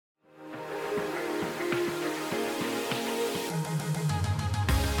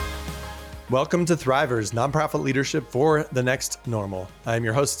Welcome to Thrivers, nonprofit leadership for the next normal. I'm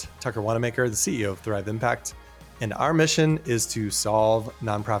your host, Tucker Wanamaker, the CEO of Thrive Impact, and our mission is to solve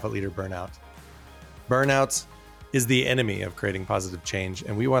nonprofit leader burnout. Burnout is the enemy of creating positive change,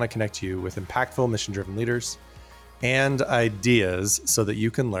 and we want to connect you with impactful, mission-driven leaders and ideas so that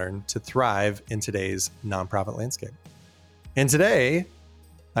you can learn to thrive in today's nonprofit landscape. And today,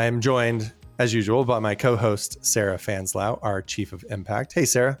 I am joined, as usual, by my co-host, Sarah Fanslau, our Chief of Impact. Hey,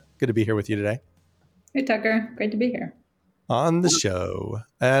 Sarah. Good to be here with you today. Hey, Tucker. Great to be here. On the show.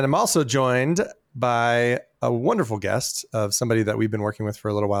 And I'm also joined by a wonderful guest of somebody that we've been working with for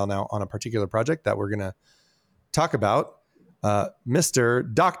a little while now on a particular project that we're going to talk about,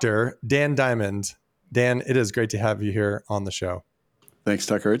 Mr. Dr. Dan Diamond. Dan, it is great to have you here on the show. Thanks,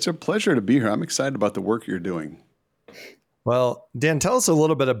 Tucker. It's a pleasure to be here. I'm excited about the work you're doing. Well, Dan, tell us a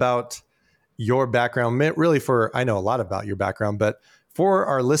little bit about your background. Really, I know a lot about your background, but for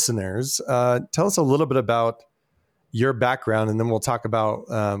our listeners, tell us a little bit about your background, and then we'll talk about,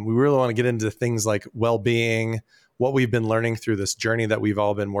 we really want to get into things like well-being, what we've been learning through this journey that we've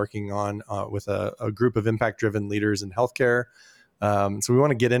all been working on with a group of impact-driven leaders in healthcare. So we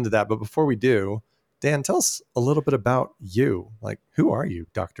want to get into that. But before we do, Dan, tell us a little bit about you. Like, who are you,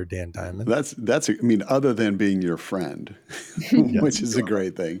 Dr. Dan Diamond? Other than being your friend, which is a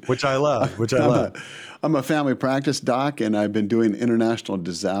great thing. Which I love. I'm a family practice doc, and I've been doing international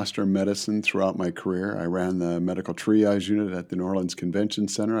disaster medicine throughout my career. I ran the medical triage unit at the New Orleans Convention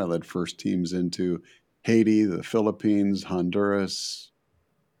Center. I led first teams into Haiti, the Philippines, Honduras,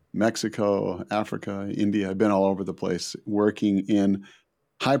 Mexico, Africa, India. I've been all over the place working in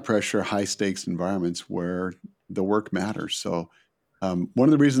high pressure, high stakes environments where the work matters. So one of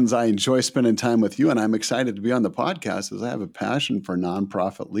the reasons I enjoy spending time with you, and I'm excited to be on the podcast, is I have a passion for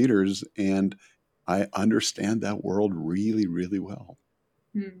nonprofit leaders, and I understand that world really, really well.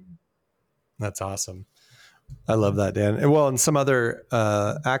 That's awesome. I love that, Dan. And some other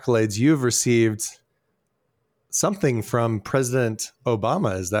accolades. You've received something from President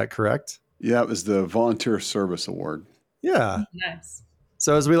Obama. Is that correct? Yeah, it was the Volunteer Service Award. Yeah. Nice.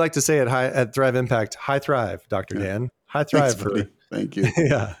 So as we like to say at Thrive Impact, high thrive, Dr. Dan. High thrive. Thanks, buddy. Thank you.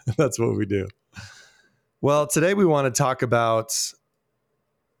 Yeah, that's what we do. Well, today we want to talk about,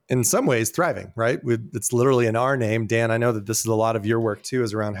 in some ways, thriving, right? It's literally in our name. Dan, I know that this is a lot of your work too,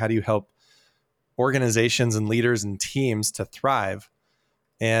 is around how do you help organizations and leaders and teams to thrive,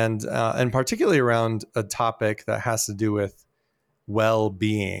 and particularly around a topic that has to do with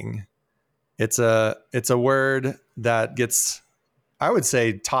well-being. It's a word that gets, I would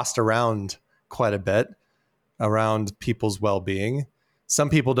say, tossed around quite a bit around people's well-being.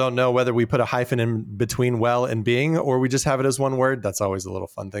 Some people don't know whether we put a hyphen in between well and being, or we just have it as one word. That's always a little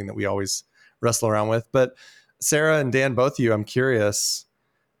fun thing that we always wrestle around with. But Sarah and Dan, both of you, I'm curious,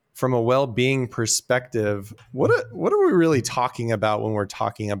 from a well-being perspective, what are we really talking about when we're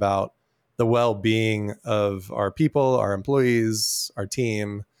talking about the well-being of our people, our employees, our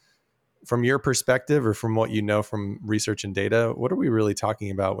team? From your perspective, or from what you know from research and data, what are we really talking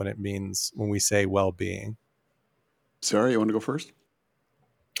about when we say well-being? Sarah, you want to go first?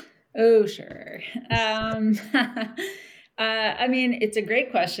 Oh, sure. It's a great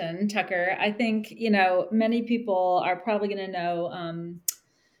question, Tucker. I think, many people are probably going to know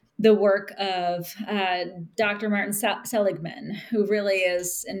the work of Dr. Martin Seligman, who really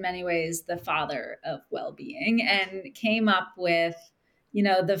is in many ways the father of well-being, and came up with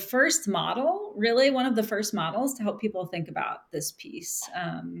the first model, really one of the first models to help people think about this piece.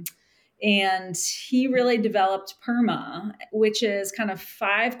 And he really developed PERMA, which is kind of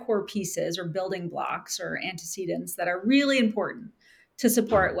 5 core pieces or building blocks or antecedents that are really important to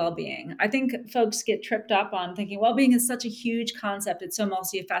support well-being. I think folks get tripped up on thinking well-being is such a huge concept. It's so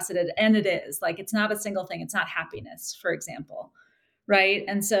multifaceted, and it is. Like, it's not a single thing. It's not happiness, for example, right?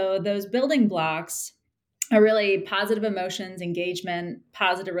 And so those building blocks are really positive emotions, engagement,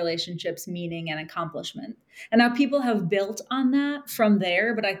 positive relationships, meaning, and accomplishment. And now people have built on that from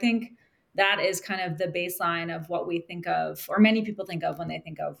there, but I think that is kind of the baseline of what we think of, or many people think of when they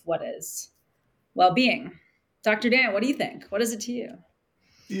think of what is well-being. Dr. Dan, what do you think? What is it to you?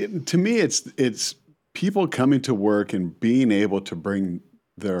 To me, it's people coming to work and being able to bring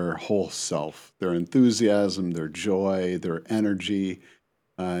their whole self, their enthusiasm, their joy, their energy.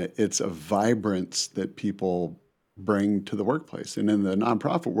 It's a vibrance that people bring to the workplace. And in the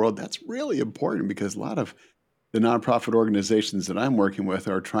nonprofit world, that's really important, because a lot of the nonprofit organizations that I'm working with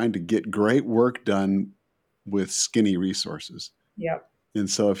are trying to get great work done with skinny resources. Yep. And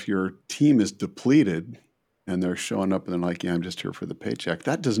so if your team is depleted and they're showing up and they're like, yeah, I'm just here for the paycheck,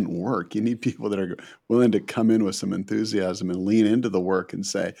 that doesn't work. You need people that are willing to come in with some enthusiasm and lean into the work and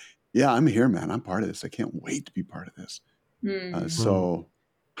say, yeah, I'm here, man. I'm part of this. I can't wait to be part of this. So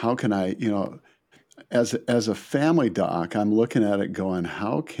how can I, as a family doc, I'm looking at it going,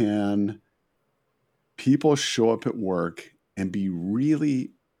 how can people show up at work and be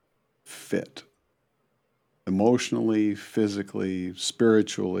really fit emotionally, physically,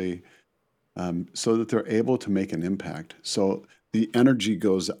 spiritually, so that they're able to make an impact. So the energy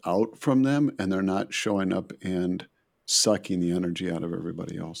goes out from them and they're not showing up and sucking the energy out of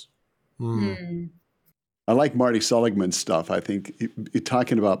everybody else. I like Marty Seligman's stuff. I think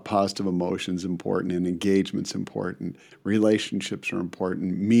talking about positive emotions is important, and engagement's important. Relationships are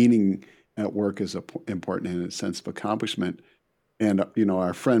important. Meaning at work is important in a sense of accomplishment. And,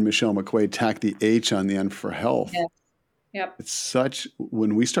 our friend Michelle McQuaid tacked the H on the end for health. Yeah. Yep. It's such,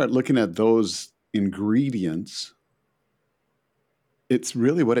 when we start looking at those ingredients, it's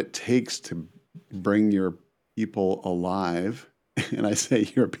really what it takes to bring your people alive. And I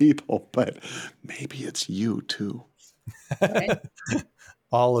say your people, but maybe it's you too. Right.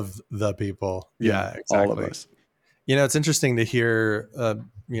 All of the people. Yeah, exactly. All of us. It's interesting to hear,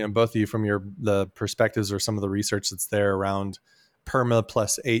 both of you from the perspectives or some of the research that's there around PERMA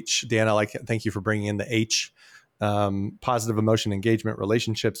plus H. Dan, thank you for bringing in the H, positive emotion, engagement,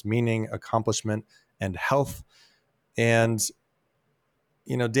 relationships, meaning, accomplishment, and health. And,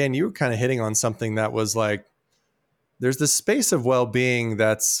 Dan, you were kind of hitting on something that was like, there's this space of well-being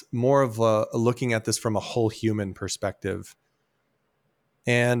that's more of a looking at this from a whole human perspective.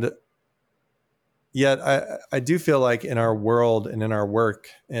 And yet I do feel like in our world and in our work,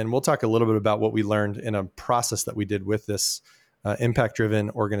 and we'll talk a little bit about what we learned in a process that we did with this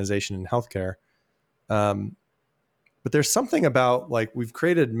impact-driven organization in healthcare. But there's something about, like, we've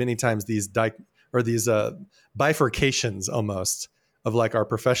created many times these bifurcations almost of like our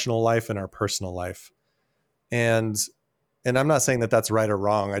professional life and our personal life. And I'm not saying that that's right or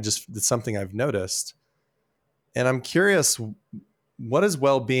wrong. It's something I've noticed. And I'm curious, what does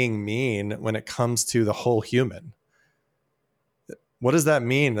well-being mean when it comes to the whole human? What does that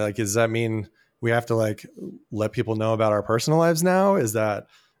mean? Like, does that mean we have to like let people know about our personal lives now?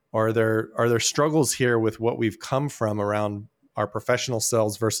 Are there struggles here with what we've come from around our professional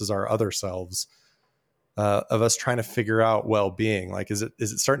selves versus our other selves, of us trying to figure out well-being? Like, does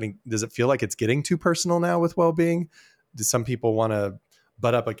it feel like it's getting too personal now with well-being? Do some people want to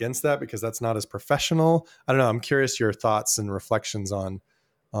butt up against that because that's not as professional? I don't know. I'm curious your thoughts and reflections on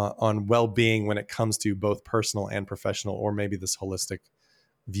well-being when it comes to both personal and professional, or maybe this holistic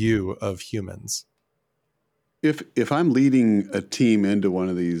view of humans. If I'm leading a team into one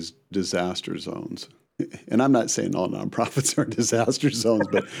of these disaster zones, and I'm not saying all nonprofits are disaster zones,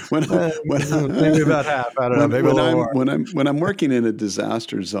 but maybe about half, I don't know, maybe a little more. When I'm working in a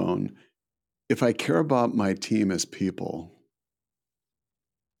disaster zone, if I care about my team as people,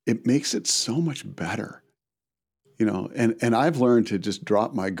 it makes it so much better. And I've learned to just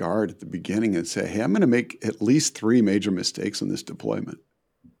drop my guard at the beginning and say, hey, I'm going to make at least 3 major mistakes on this deployment.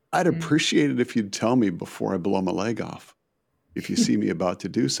 I'd appreciate it if you'd tell me before I blow my leg off, if you see me about to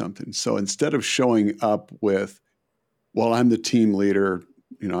do something. So instead of showing up with, well, I'm the team leader,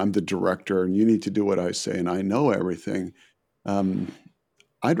 I'm the director, and you need to do what I say, and I know everything,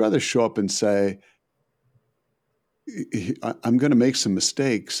 I'd rather show up and say, I'm going to make some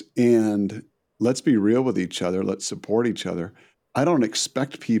mistakes, and let's be real with each other. Let's support each other. I don't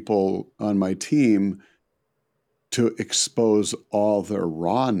expect people on my team to expose all their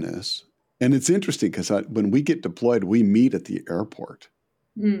rawness. And it's interesting because when we get deployed, we meet at the airport.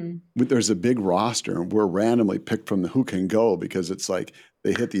 There's a big roster, and we're randomly picked from the who can go, because it's like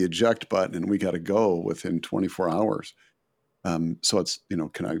they hit the eject button and we got to go within 24 hours. So it's,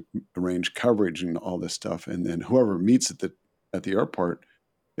 can I arrange coverage and all this stuff? And then whoever meets at the airport,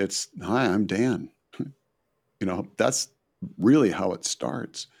 it's, hi, I'm Dan. That's really how it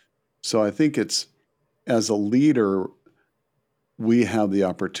starts. So I think it's, as a leader, we have the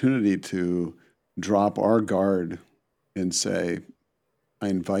opportunity to drop our guard and say, I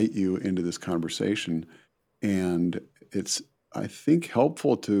invite you into this conversation. And it's, I think,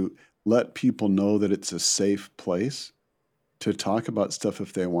 helpful to let people know that it's a safe place to talk about stuff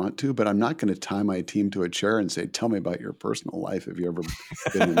if they want to, but I'm not going to tie my team to a chair and say, tell me about your personal life. Have you ever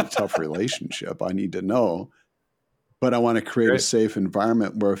been in a tough relationship? I need to know. But I want to create a safe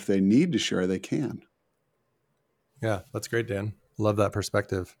environment where if they need to share, they can. Yeah, that's great, Dan. Love that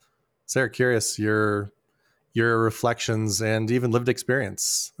perspective. Sarah, curious your reflections and even lived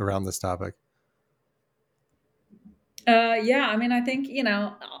experience around this topic. Yeah, I mean, I think,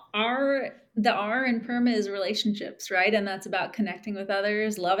 the R in PERMA is relationships, right? And that's about connecting with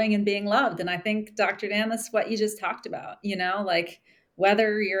others, loving and being loved. And I think, Dr. Dan, that's what you just talked about, like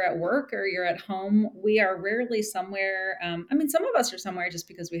whether you're at work or you're at home, we are rarely somewhere. I mean, some of us are somewhere just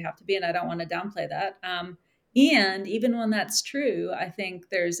because we have to be, and I don't want to downplay that. And even when that's true, I think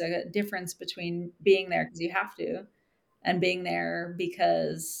there's a difference between being there because you have to and being there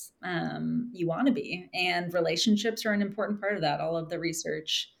because you want to be. And relationships are an important part of that. All of the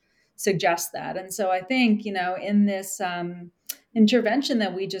research suggests that. And so I think, in this intervention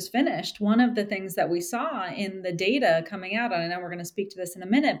that we just finished, one of the things that we saw in the data coming out, and I know we're going to speak to this in a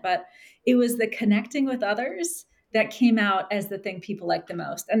minute, but it was the connecting with others that came out as the thing people like the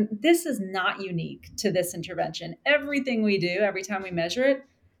most. And this is not unique to this intervention. Everything we do, every time we measure it,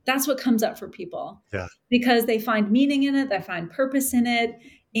 that's what comes up for people. Yeah. Because they find meaning in it, they find purpose in it,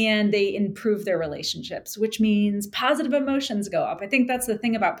 and they improve their relationships, which means positive emotions go up. I think that's the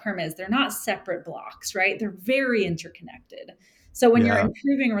thing about PERMA is they're not separate blocks, right? They're very interconnected. So when you're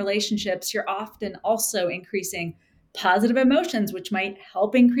improving relationships, you're often also increasing positive emotions, which might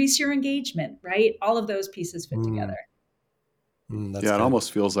help increase your engagement, right? All of those pieces fit together. It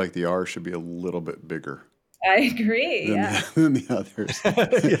almost feels like the R should be a little bit bigger. I agree. Than the others.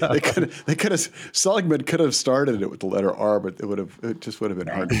 They could have Seligman could have started it with the letter R, but it just would have been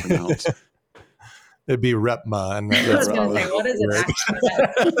hard to pronounce. It'd be REPMA. And I was going to say, what is it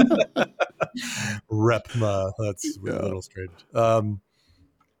actually? REPMA. That's a little strange.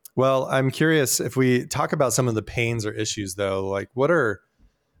 Well, I'm curious if we talk about some of the pains or issues, though. Like, what are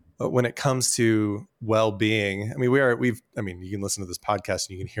when it comes to well-being? I mean, you can listen to this podcast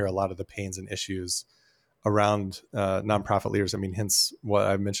and you can hear a lot of the pains and issues around nonprofit leaders. I mean, hence what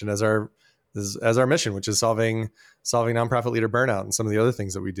I've mentioned as our mission, which is solving nonprofit leader burnout and some of the other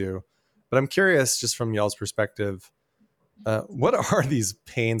things that we do. But I'm curious, just from y'all's perspective, what are these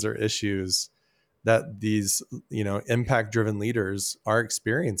pains or issues that these impact-driven leaders are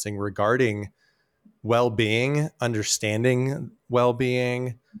experiencing regarding well-being, understanding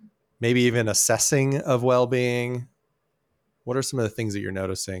well-being, maybe even assessing of well-being? What are some of the things that you're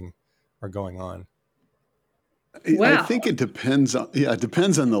noticing are going on? Wow. I think it depends on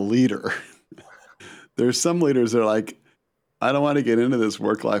the leader. There's some leaders that are like, I don't want to get into this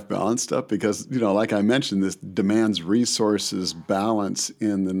work-life balance stuff because, like I mentioned, this demands resources balance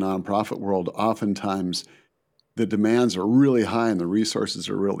in the nonprofit world. Oftentimes the demands are really high and the resources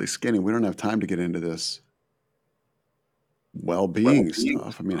are really skinny. We don't have time to get into this well-being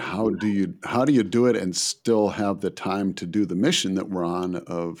stuff. I mean, how do you do it and still have the time to do the mission that we're on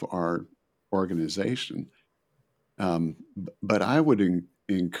of our organization? But I would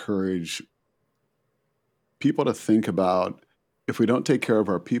encourage people to think about, if we don't take care of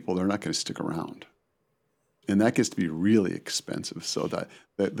our people, they're not going to stick around. And that gets to be really expensive. So that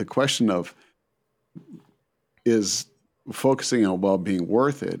the question of, is focusing on well-being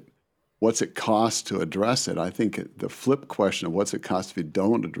worth it? What's it cost to address it? I think the flip question of what's it cost if you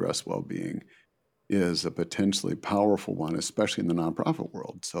don't address well-being is a potentially powerful one, especially in the nonprofit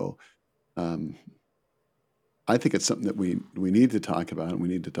world. So I think it's something that we need to talk about, and we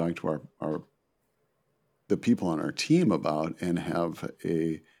need to talk to the people on our team about, and have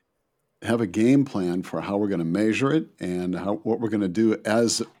a game plan for how we're going to measure it and what we're going to do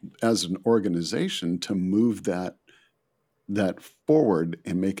as an organization to move that forward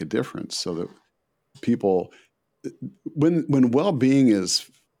and make a difference, so that people, when well-being is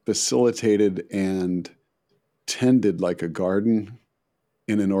facilitated and tended like a garden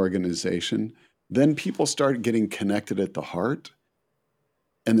in an organization, then people start getting connected at the heart.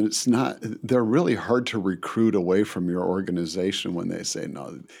 And they're really hard to recruit away from your organization when they say,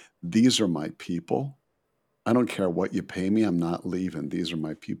 no, these are my people. I don't care what you pay me. I'm not leaving. These are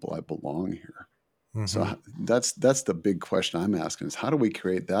my people. I belong here. Mm-hmm. So that's the big question I'm asking, is how do we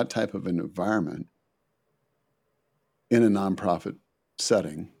create that type of an environment in a nonprofit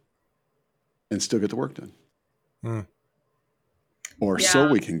setting and still get the work done? Mm. Or so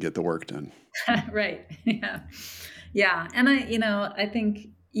we can get the work done. Right. Yeah. Yeah. And I think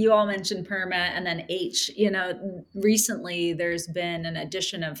you all mentioned PERMA and then H. Recently there's been an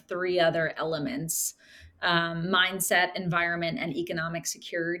addition of 3 other elements: mindset, environment, and economic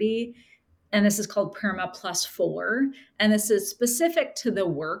security. And this is called PERMA +4. And this is specific to the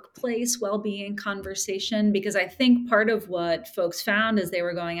workplace well-being conversation, because I think part of what folks found as they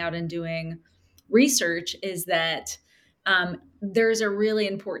were going out and doing research is that there's a really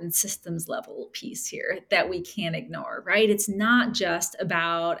important systems level piece here that we can't ignore, right? It's not just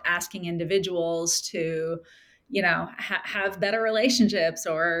about asking individuals to, have better relationships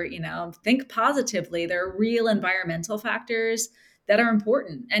or, think positively. There are real environmental factors that are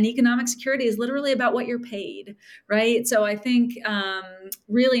important. And economic security is literally about what you're paid, right? So I think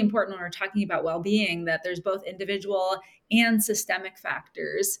really important when we're talking about well-being, that there's both individual and systemic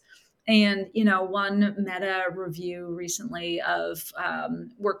factors. And, one meta review recently of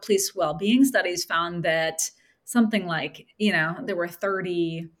workplace well-being studies found that something like, there were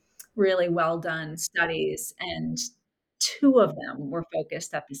 30 really well done studies, and 2 of them were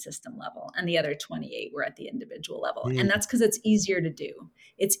focused at the system level and the other 28 were at the individual level. And that's because it's easier to do.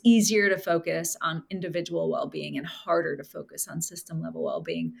 It's easier to focus on individual well-being and harder to focus on system level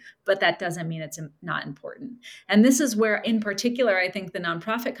well-being, but that doesn't mean it's not important. And this is where, in particular, I think the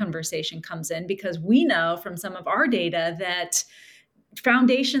nonprofit conversation comes in, because we know from some of our data that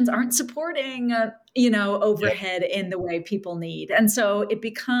foundations aren't supporting, overhead in the way people need. And so it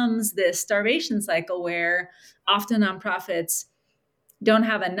becomes this starvation cycle where often nonprofits don't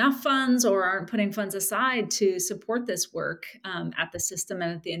have enough funds or aren't putting funds aside to support this work at the system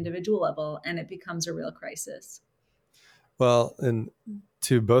and at the individual level. And it becomes a real crisis. Well, and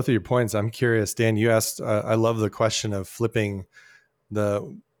to both of your points, I'm curious, Dan, you asked, I love the question of flipping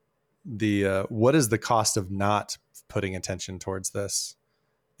the what is the cost of not putting attention towards this,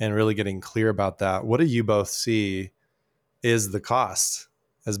 and really getting clear about that. What do you both see is the cost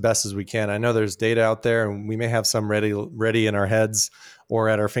as best as we can? I know there's data out there and we may have some ready in our heads or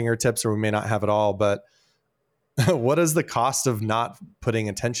at our fingertips, or we may not have it all, but what is the cost of not putting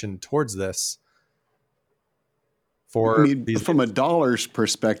attention towards this? From a dollar's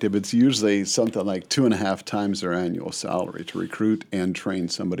perspective, it's usually something like 2.5 times their annual salary to recruit and train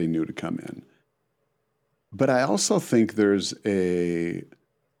somebody new to come in. But I also think there's a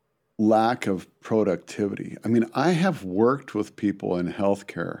lack of productivity. I have worked with people in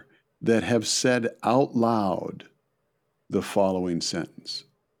healthcare that have said out loud the following sentence: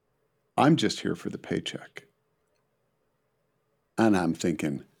 I'm just here for the paycheck. And I'm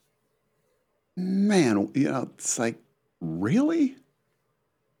thinking, man, it's like, really?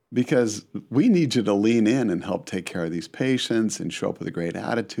 Because we need you to lean in and help take care of these patients and show up with a great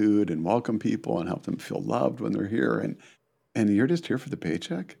attitude and welcome people and help them feel loved when they're here. And you're just here for the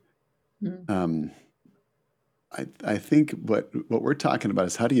paycheck? Mm-hmm. I think what we're talking about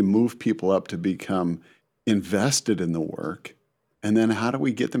is, how do you move people up to become invested in the work? And then how do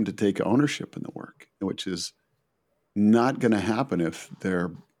we get them to take ownership in the work, which is not going to happen if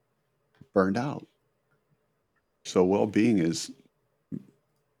they're burned out. So well-being is,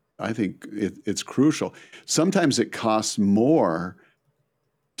 I think it's crucial. Sometimes it costs more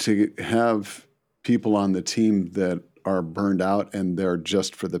to have people on the team that are burned out and they're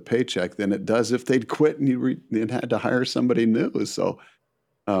just for the paycheck than it does if they'd quit and you had to hire somebody new. So,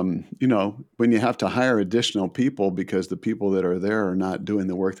 when you have to hire additional people because the people that are there are not doing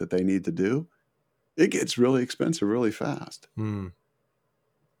the work that they need to do, it gets really expensive really fast. Mm.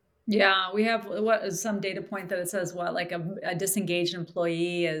 Yeah, we have some data point that it says like a disengaged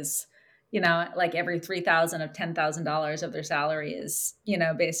employee is, like every $3,000 of $10,000 of their salary is,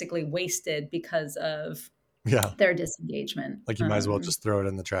 basically wasted because of their disengagement. Like you might as well just throw it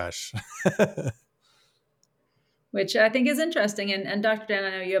in the trash. Which I think is interesting. And Dr. Dan,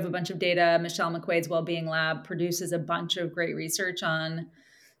 I know you have a bunch of data. Michelle McQuaid's Wellbeing Lab produces a bunch of great research on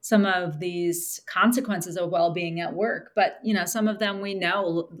some of these consequences of well-being at work. But, some of them we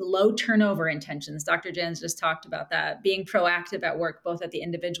know, low turnover intentions. Dr. Jens just talked about that, being proactive at work, both at the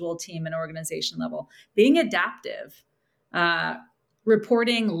individual, team, and organization level, being adaptive,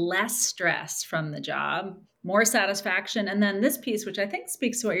 reporting less stress from the job, more satisfaction. And then this piece, which I think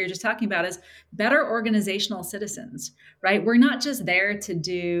speaks to what you're just talking about, is better organizational citizens, right? We're not just there to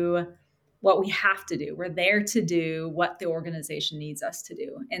do what we have to do. We're there to do what the organization needs us to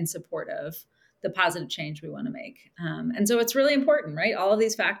do in support of the positive change we want to make. And so it's really important, right? All of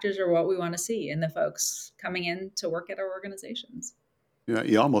these factors are what we want to see in the folks coming in to work at our organizations. Yeah,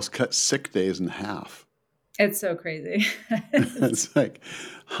 you almost cut sick days in half. It's so crazy. It's like,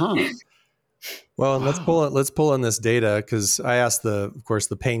 huh. Well, and let's pull in this data, because I asked of course,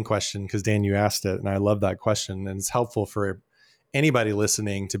 the pain question, because Dan, you asked it, and I love that question, and it's helpful for anybody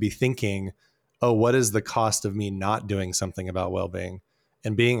listening to be thinking, oh, what is the cost of me not doing something about well-being,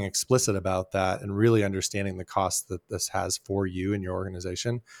 and being explicit about that and really understanding the cost that this has for you and your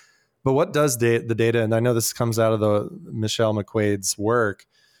organization. But what does the data, and I know this comes out of the Michelle McQuaid's work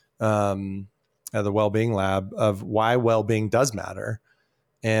at the Wellbeing Lab, of why well-being does matter.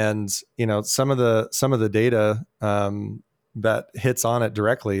 And, some of the data that hits on it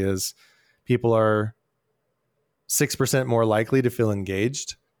directly is people are 6% more likely to feel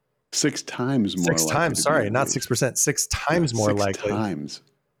engaged. 6 times more. 6 times, sorry, not 6%, 6 times more likely. 6 times.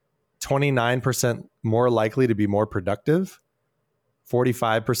 29% more likely to be more productive.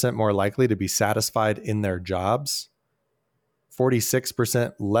 45% more likely to be satisfied in their jobs,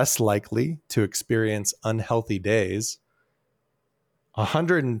 46% less likely to experience unhealthy days,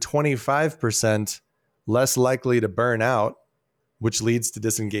 125% less likely to burn out, which leads to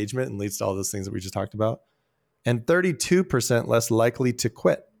disengagement and leads to all those things that we just talked about, and 32% less likely to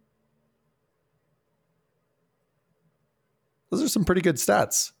quit. Those are some pretty good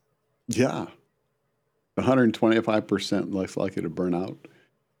stats. Yeah. 125% less likely to burn out.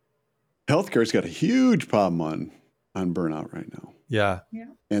 Healthcare's got a huge problem on burnout right now. Yeah.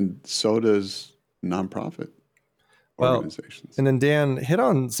 And so does nonprofit organizations. And then Dan, hit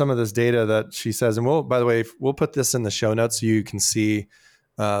on some of this data that she says, and by the way, we'll put this in the show notes so you can see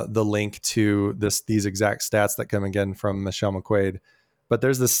the link to these exact stats that come again from Michelle McQuaid. But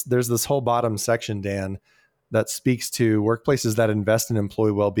there's this whole bottom section, Dan, that speaks to workplaces that invest in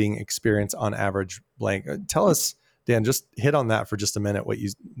employee well-being experience on average blank. Tell us, Dan, just hit on that for just a minute,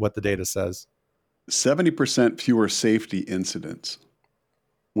 what the data says. 70% fewer safety incidents,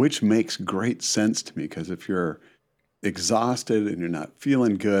 which makes great sense to me, because if you're exhausted and you're not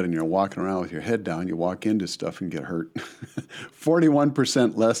feeling good and you're walking around with your head down, you walk into stuff and get hurt.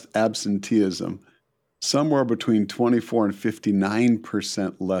 41% less absenteeism, somewhere between 24 and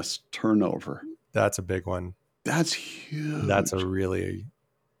 59% less turnover. That's a big one. That's huge. That's a really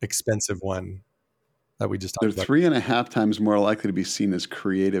expensive one that we just talked about. They're 3.5 times more likely to be seen as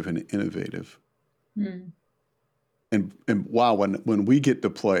creative and innovative. And wow, when we get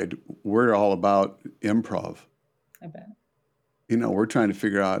deployed, we're all about improv. I bet. We're trying to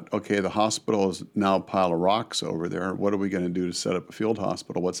figure out, okay, the hospital is now a pile of rocks over there. What are we going to do to set up a field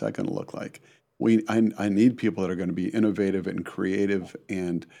hospital? What's that going to look like? I need people that are going to be innovative and creative,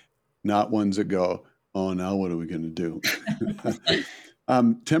 and not ones that go, oh, now what are we going to do?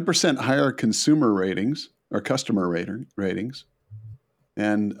 10% higher consumer ratings or customer ratings.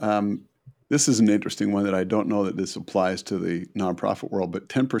 And this is an interesting one that I don't know that this applies to the nonprofit world, but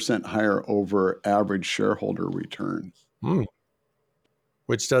 10% higher over average shareholder return.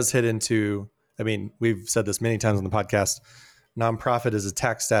 Which does hit into, I mean, we've said this many times on the podcast, nonprofit is a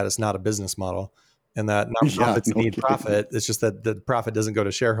tax status, not a business model. And that nonprofits need profit. It's just that the profit doesn't go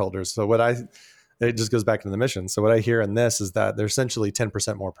to shareholders. So it just goes back to the mission. So what I hear in this is that they're essentially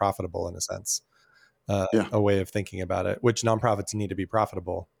 10% more profitable in a sense, a way of thinking about it, which nonprofits need to be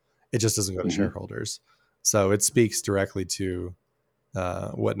profitable. It just doesn't go to shareholders. So it speaks directly to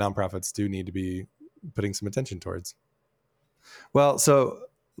what nonprofits do need to be putting some attention towards. Well, so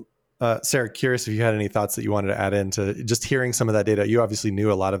Sarah, curious if you had any thoughts that you wanted to add into just hearing some of that data. You obviously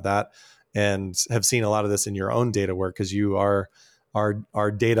knew a lot of that and have seen a lot of this in your own data work, because you are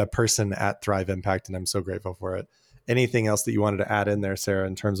our data person at Thrive Impact, and I'm so grateful for it. Anything else that you wanted to add in there, Sarah,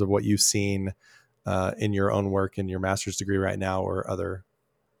 in terms of what you've seen in your own work in your master's degree right now or other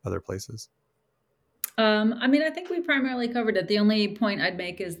places? I think we primarily covered it. The only point I'd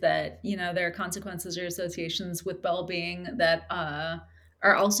make is that, there are consequences or associations with well-being that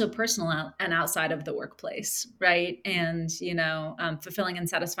are also personal and outside of the workplace, right? And, fulfilling and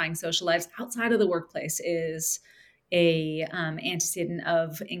satisfying social lives outside of the workplace is a antecedent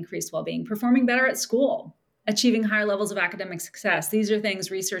of increased well-being. Performing better at school, achieving higher levels of academic success. These are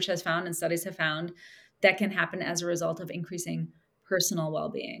things research has found and studies have found that can happen as a result of increasing personal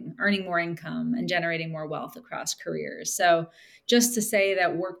well-being, earning more income, and generating more wealth across careers. So just to say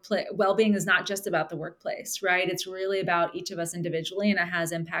that well-being is not just about the workplace, right? It's really about each of us individually, and it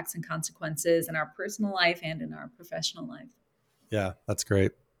has impacts and consequences in our personal life and in our professional life. Yeah, that's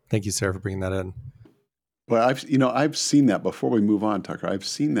great. Thank you, Sarah, for bringing that in. Well, I've seen that before we move on, Tucker. I've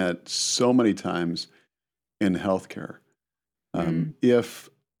seen that so many times in healthcare. If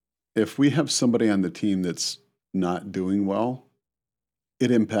we have somebody on the team that's not doing well,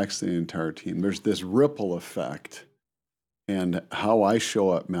 it impacts the entire team. There's this ripple effect, and how I show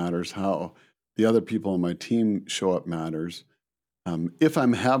up matters. How the other people on my team show up matters. If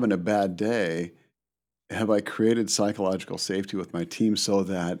I'm having a bad day, have I created psychological safety with my team so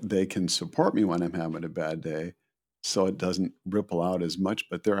that they can support me when I'm having a bad day, so it doesn't ripple out as much,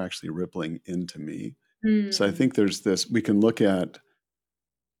 but they're actually rippling into me. So I think there's this, we can look at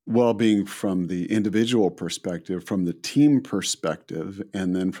well-being from the individual perspective, from the team perspective,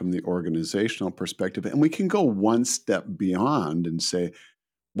 and then from the organizational perspective. And we can go one step beyond and say,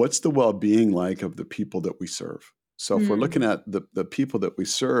 what's the well-being like of the people that we serve? So if we're looking at the people that we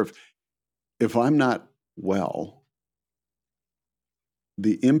serve, if I'm not well,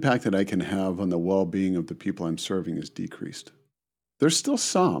 the impact that I can have on the well-being of the people I'm serving is decreased. There's still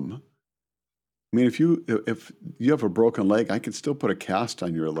some. I mean, if you have a broken leg, I can still put a cast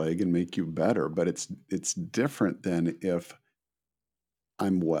on your leg and make you better, but it's different than if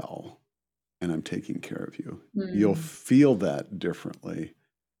I'm well and I'm taking care of you. Mm. You'll feel that differently,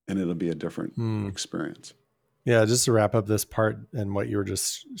 and it'll be a different experience. Yeah, just to wrap up this part and what you were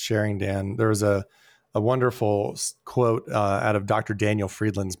just sharing, Dan, there was a wonderful quote out of Dr. Daniel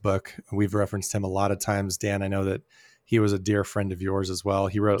Friedland's book. We've referenced him a lot of times. Dan, I know that he was a dear friend of yours as well.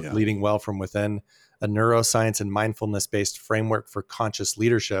 He wrote Leading Well from Within, a neuroscience and mindfulness-based framework for conscious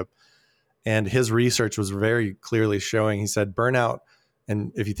leadership. And his research was very clearly showing, he said, burnout,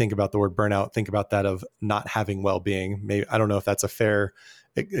 and if you think about the word burnout, think about that of not having well-being. Maybe, I don't know if that's a fair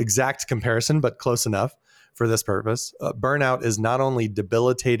exact comparison, but close enough for this purpose. Burnout is not only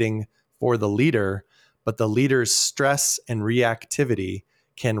debilitating for the leader, but the leader's stress and reactivity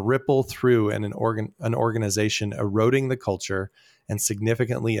can ripple through an organization, eroding the culture and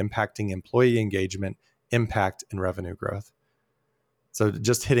significantly impacting employee engagement, impact, and revenue growth. So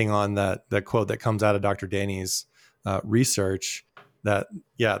just hitting on that quote that comes out of Dr. Danny's research, that,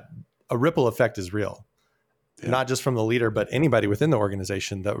 a ripple effect is real. Not just from the leader, but anybody within the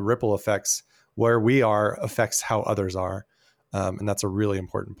organization. The ripple effects where we are affects how others are. And that's a really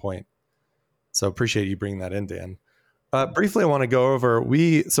important point. So appreciate you bringing that in, Dan. Briefly, I want to go over,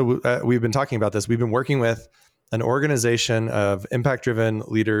 we've been talking about this. We've been working with an organization of impact-driven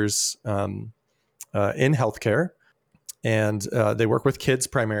leaders in healthcare, and they work with kids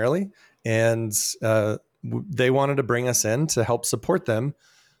primarily. And they wanted to bring us in to help support them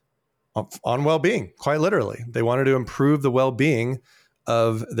on well-being, quite literally. They wanted to improve the well-being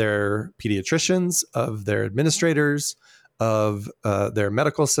of their pediatricians, of their administrators, of their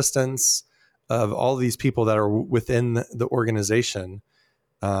medical assistants, of all these people that are within the organization.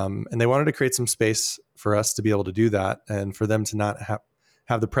 And they wanted to create some space for us to be able to do that, and for them to not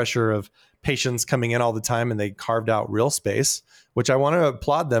have the pressure of patients coming in all the time. And they carved out real space, which I want to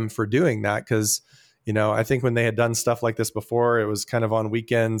applaud them for doing that, because I think when they had done stuff like this before, it was kind of on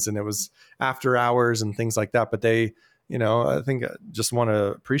weekends and it was after hours and things like that. But they, I think I just want to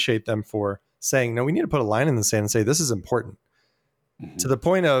appreciate them for saying, no, we need to put a line in the sand and say, this is important, to the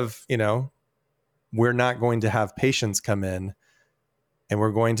point of, we're not going to have patients come in, and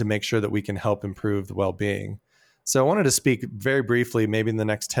we're going to make sure that we can help improve the well-being. So I wanted to speak very briefly, maybe in the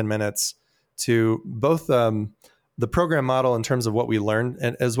next 10 minutes, to both the program model in terms of what we learned,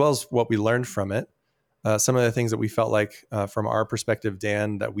 and as well as what we learned from it. Some of the things that we felt like from our perspective,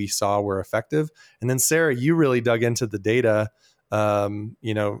 Dan, that we saw were effective. And then Sarah, you really dug into the data.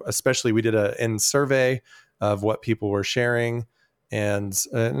 Especially we did a survey of what people were sharing. And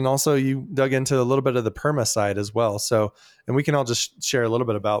also you dug into a little bit of the PERMA side as well. So, and we can all just share a little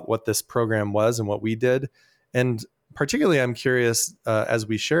bit about what this program was and what we did. And particularly, I'm curious, as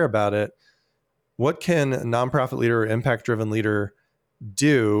we share about it, what can a nonprofit leader or impact-driven leader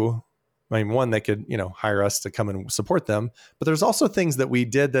do? I mean, one, they could, hire us to come and support them, but there's also things that we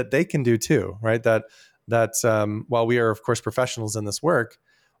did that they can do too, right? That while we are, of course, professionals in this work,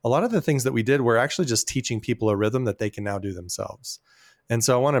 a lot of the things that we did were actually just teaching people a rhythm that they can now do themselves. And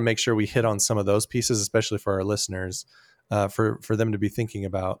so I want to make sure we hit on some of those pieces, especially for our listeners, for them to be thinking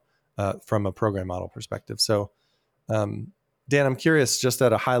about from a program model perspective. So, Dan, I'm curious, just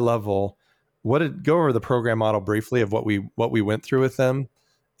at a high level, go over the program model briefly of what we went through with them,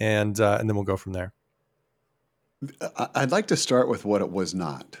 and then we'll go from there. I'd like to start with what it was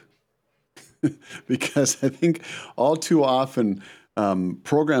not, because I think all too often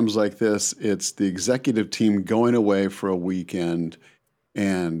programs like this, it's the executive team going away for a weekend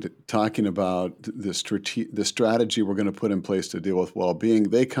and talking about the strategy we're going to put in place to deal with well-being.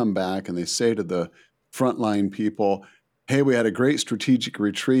 They come back and they say to the frontline people, hey, we had a great strategic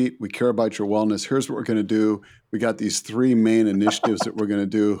retreat. We care about your wellness. Here's what we're going to do. We got these 3 main initiatives that we're going to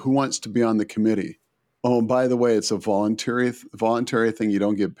do. Who wants to be on the committee? Oh, and by the way, it's a voluntary thing. You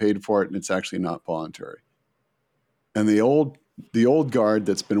don't get paid for it, and it's actually not voluntary. And the old guard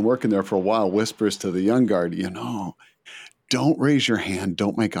that's been working there for a while whispers to the young guard, don't raise your hand,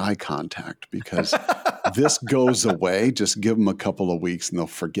 don't make eye contact, because this goes away. Just give them a couple of weeks and they'll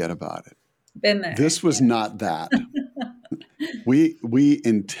forget about it. Been there. This was not that. We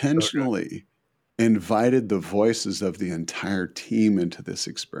intentionally invited the voices of the entire team into this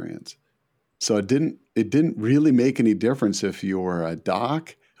experience. So it didn't really make any difference if you were a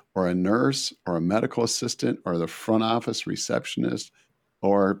doc or a nurse or a medical assistant or the front office receptionist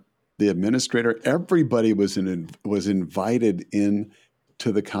or the administrator. Everybody was invited in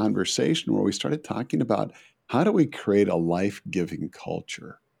to the conversation, where we started talking about, how do we create a life-giving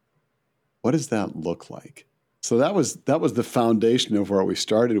culture? What does that look like? So that was the foundation of where we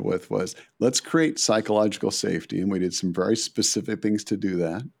started with, was let's create psychological safety. And we did some very specific things to do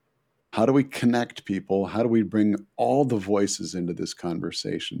that. How do we connect people? How do we bring all the voices into this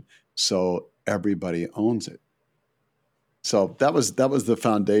conversation so everybody owns it? So that was the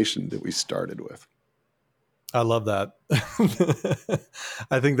foundation that we started with. I love that.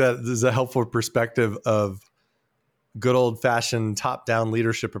 I think that is a helpful perspective of good old fashioned top down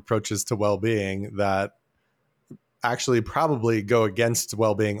leadership approaches to well-being that actually probably go against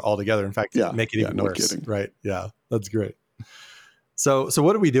well-being altogether. In fact, make it even worse. Kidding. Right. Yeah, that's great. So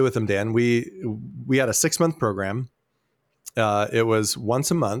what did we do with them, Dan? We had a 6-month program. It was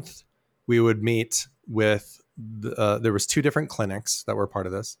once a month. We would meet with, there was 2 different clinics that were part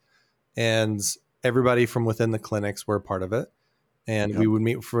of this, and everybody from within the clinics were a part of it. And we would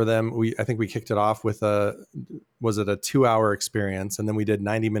meet for them. I think we kicked it off with a 2-hour experience, and then we did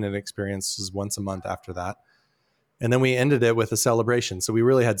 90-minute experiences once a month after that. And then we ended it with a celebration. So we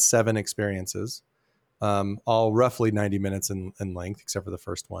really had 7 experiences, all roughly 90 minutes in length, except for the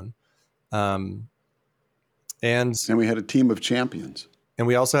first one. And we had a team of champions. And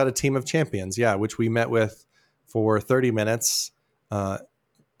we also had a team of champions, which we met with for 30 minutes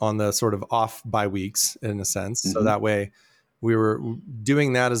on the sort of off by weeks, in a sense. Mm-hmm. So that way we were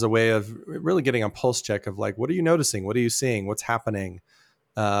doing that as a way of really getting a pulse check of like, what are you noticing? What are you seeing? What's happening?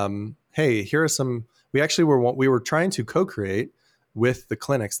 Hey, here are some... We were trying to co-create with the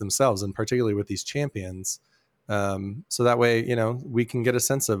clinics themselves, and particularly with these champions. So that way, we can get a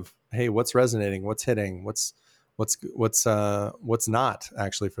sense of, hey, what's resonating, what's hitting, what's not,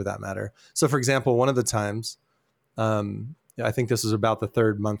 actually, for that matter. So for example, one of the times, I think this was about the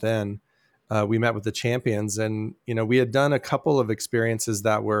 3rd month in, we met with the champions, and, we had done a couple of experiences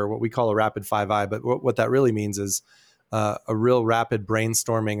that were what we call a rapid 5I, but what that really means is a real rapid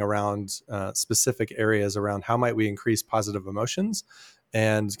brainstorming around specific areas around how might we increase positive emotions.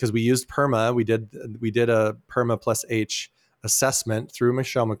 And because we used PERMA, we did a PERMA plus H assessment through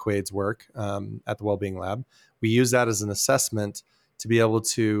Michelle McQuaid's work at the Wellbeing Lab. We used that as an assessment to be able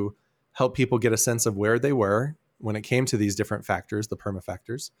to help people get a sense of where they were when it came to these different factors, the PERMA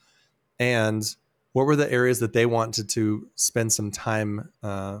factors, and what were the areas that they wanted to spend some time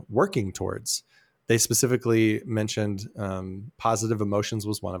working towards. They specifically mentioned positive emotions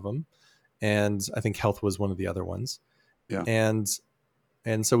was one of them, and I think health was one of the other ones. Yeah.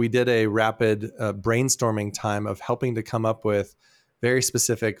 And so we did a rapid brainstorming time of helping to come up with very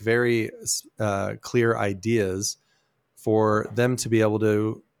specific, very clear ideas for them to be able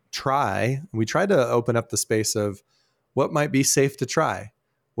to try. We tried to open up the space of what might be safe to try.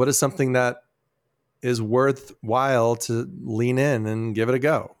 What is something that is worthwhile to lean in and give it a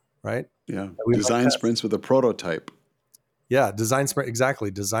go, right? Yeah. Design sprints with a prototype. Yeah. Design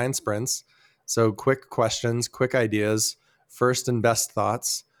sprints. So quick questions, quick ideas, first and best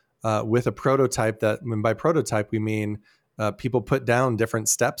thoughts with a prototype and by prototype, we mean people put down different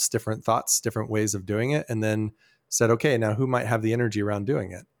steps, different thoughts, different ways of doing it, and then said, okay, now who might have the energy around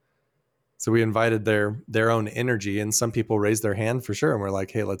doing it? So we invited their own energy, and some people raised their hand for sure. And we're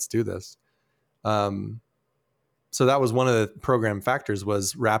like, hey, let's do this. So that was one of the program factors,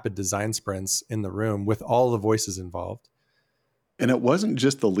 was rapid design sprints in the room with all the voices involved. And it wasn't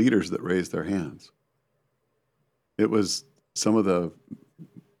just the leaders that raised their hands. It was on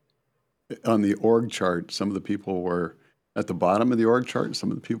the org chart, some of the people were at the bottom of the org chart.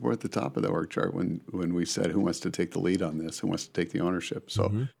 Some of the people were at the top of the org chart when we said, who wants to take the lead on this? Who wants to take the ownership?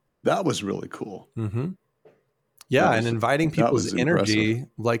 So that was really cool. Mm-hmm. Yeah. And inviting people's energy,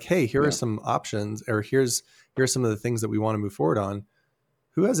 like, hey, here are some options, or here's some of the things that we want to move forward on.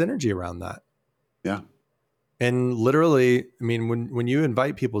 Who has energy around that? Yeah. And literally, I mean, when you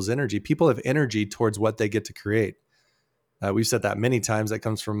invite people's energy, people have energy towards what they get to create. We've said that many times. That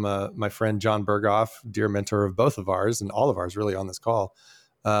comes from my friend John Berghoff, dear mentor of both of ours and all of ours really on this call,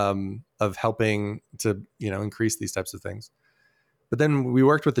 of helping to increase these types of things. But then we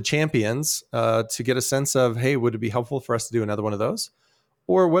worked with the champions to get a sense of, hey, would it be helpful for us to do another one of those?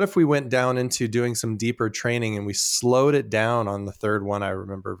 Or what if we went down into doing some deeper training and we slowed it down on the 3rd one, I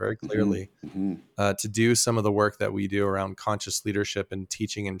remember very clearly, to do some of the work that we do around conscious leadership and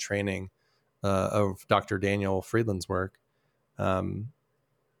teaching and training of Dr. Daniel Friedland's work. And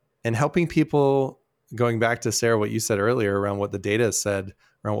helping people, going back to Sarah, what you said earlier around what the data said,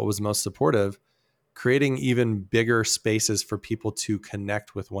 around what was most supportive, creating even bigger spaces for people to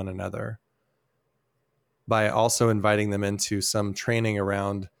connect with one another by also inviting them into some training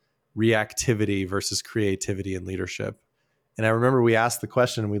around reactivity versus creativity in leadership. And I remember we asked the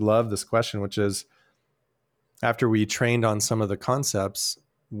question, and we love this question, which is, after we trained on some of the concepts,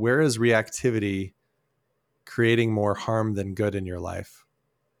 where is reactivity creating more harm than good in your life?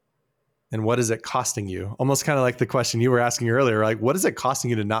 And what is it costing you? Almost kind of like the question you were asking earlier, like, what is it costing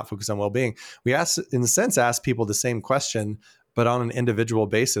you to not focus on well-being? We in a sense, ask people the same question, but on an individual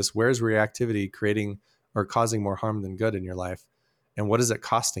basis. Where's reactivity creating or causing more harm than good in your life? And what is it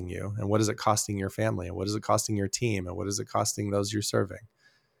costing you? And what is it costing your family? And what is it costing your team? And what is it costing those you're serving?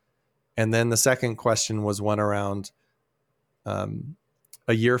 And then the second question was one around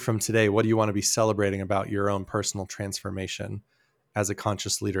a year from today, what do you want to be celebrating about your own personal transformation as a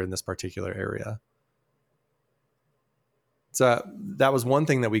conscious leader in this particular area? So that was one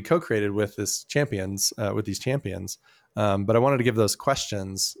thing that we co-created with these champions. But I wanted to give those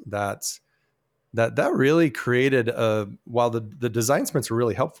questions that really created while the design sprints were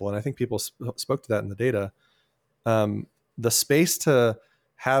really helpful. And I think people spoke to that in the data, the space to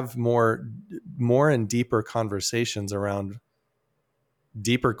have more and deeper conversations around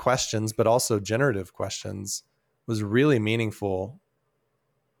deeper questions, but also generative questions was really meaningful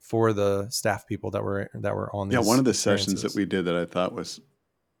for the staff people that were on these. Yeah, one of the sessions that we did that I thought was,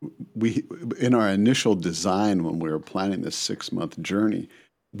 we in our initial design when we were planning this 6-month journey,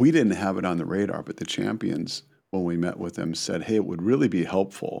 we didn't have it on the radar, but the champions, when we met with them, said, hey, it would really be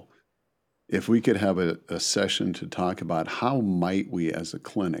helpful if we could have a session to talk about how might we as a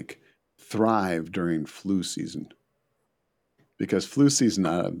clinic thrive during flu season. Because flu season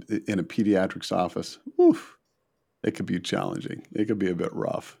in a pediatrics office, it could be challenging. It could be a bit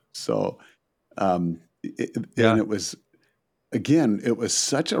rough. So, and it was, again, it was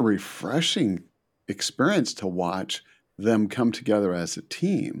such a refreshing experience to watch them come together as a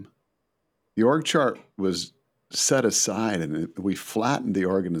team. The org chart was set aside, and we flattened the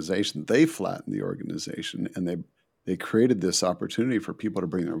organization. They flattened the organization, and they created this opportunity for people to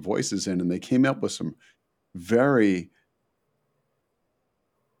bring their voices in, and they came up with some very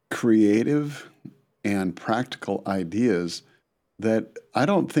creative and practical ideas that I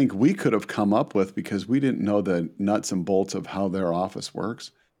don't think we could have come up with because we didn't know the nuts and bolts of how their office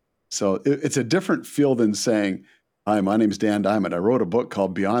works. So it's a different feel than saying, hi, my name's Dan Diamond. I wrote a book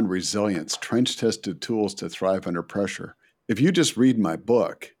called Beyond Resilience, Trench-Tested Tools to Thrive Under Pressure. If you just read my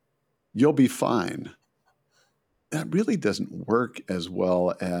book, you'll be fine. That really doesn't work as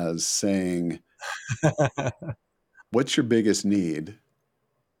well as saying, what's your biggest need?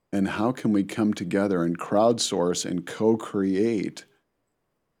 And how can we come together and crowdsource and co-create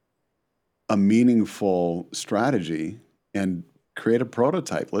a meaningful strategy and create a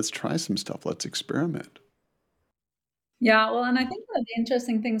prototype? Let's try some stuff. Let's experiment. Yeah, well, and I think one of the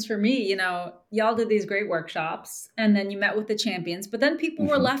interesting things for me, y'all did these great workshops, and then you met with the champions, but then people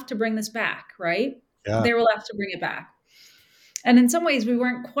were left to bring this back, right? Yeah. They were left to bring it back. And in some ways, we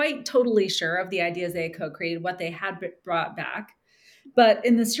weren't quite totally sure of the ideas they had co-created, what they had brought back. But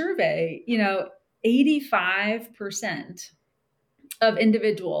in the survey, 85% of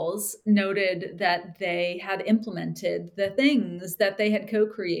individuals noted that they had implemented the things that they had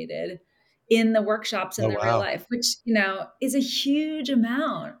co-created in the workshops in their real life, which, is a huge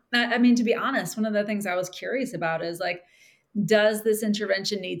amount. I mean, to be honest, one of the things I was curious about is like, does this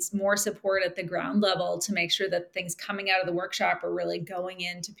intervention need more support at the ground level to make sure that things coming out of the workshop are really going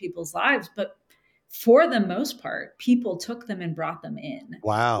into people's lives? But for the most part, people took them and brought them in.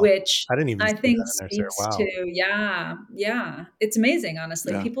 Wow. Which I think speaks to, it's amazing,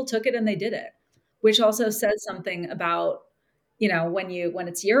 honestly. Yeah. People took it and they did it, which also says something about, when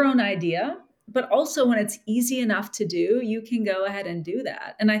it's your own idea, but also when it's easy enough to do, you can go ahead and do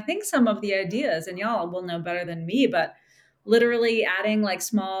that. And I think some of the ideas, and y'all will know better than me, but literally adding like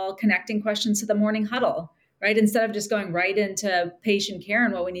small connecting questions to the morning huddle, right? Instead of just going right into patient care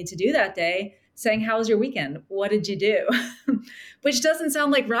and what we need to do that day, saying, how was your weekend? What did you do? Which doesn't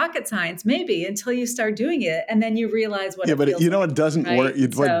sound like rocket science, maybe, until you start doing it. And then you realize what it feels like. What doesn't work?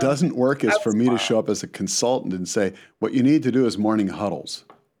 What doesn't work is for me to show up as a consultant and say, what you need to do is morning huddles.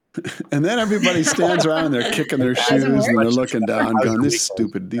 And then everybody stands around and they're kicking their shoes and they're looking down going, this is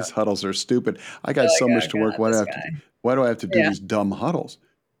stupid. These huddles are stupid. I got so much to work. Why do I have to do these dumb huddles?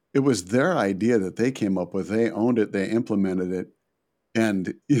 It was their idea that they came up with. They owned it. They implemented it.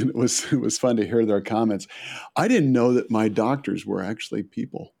 And it was fun to hear their comments. I didn't know that my doctors were actually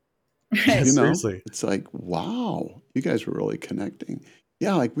people. Seriously. It's like, wow, you guys were really connecting.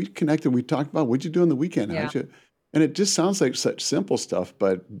 Yeah, like we connected. We talked about what'd you do on the weekend? Yeah. And it just sounds like such simple stuff.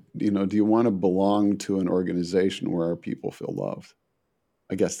 But do you want to belong to an organization where our people feel loved?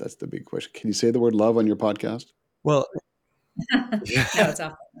 I guess that's the big question. Can you say the word love on your podcast? Well, no, it's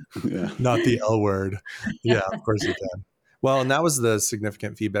awful. Yeah, not the L word. Yeah, of course you can. Well, and that was the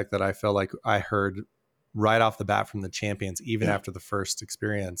significant feedback that I felt like I heard right off the bat from the champions, even after the first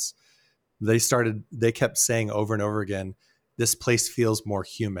experience. They kept saying over and over again, this place feels more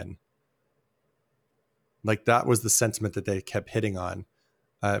human. Like that was the sentiment that they kept hitting on.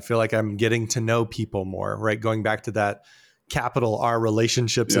 I feel like I'm getting to know people more, right? Going back to that capital R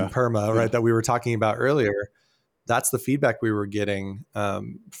relationships in PERMA, right? That we were talking about earlier. That's the feedback we were getting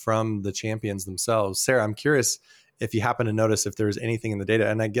from the champions themselves. Sarah, I'm curious if you happen to notice if there's anything in the data,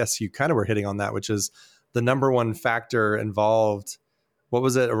 and I guess you kind of were hitting on that, which is the number one factor involved. What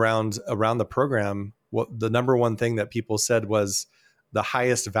was it around the program? What the number one thing that people said was the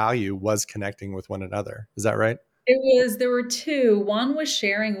highest value was connecting with one another. Is that right? There were two. One was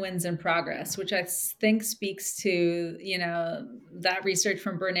sharing wins in progress, which I think speaks to, that research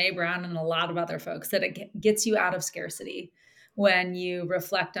from Brene Brown and a lot of other folks, that it gets you out of scarcity when you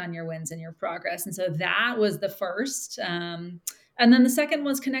reflect on your wins and your progress. And so that was the first. And then the second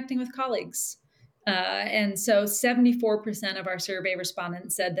was connecting with colleagues. And so 74% of our survey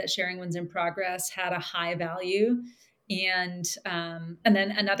respondents said that sharing wins in progress had a high value. And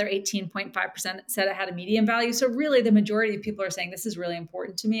then another 18.5% said it had a medium value. So really the majority of people are saying this is really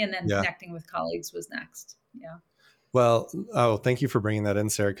important to me. And then connecting with colleagues was next. Yeah. Well, thank you for bringing that in,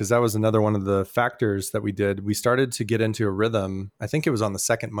 Sarah, because that was another one of the factors that we did. We started to get into a rhythm. I think it was on the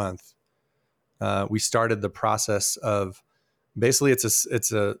second month. We started the process of basically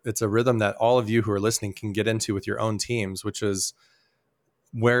it's a rhythm that all of you who are listening can get into with your own teams, which is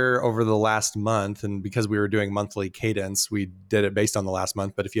where over the last month, and because we were doing monthly cadence, we did it based on the last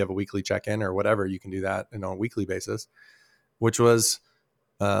month. But if you have a weekly check-in or whatever, you can do that on a weekly basis, which was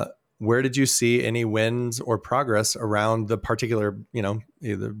where did you see any wins or progress around the particular,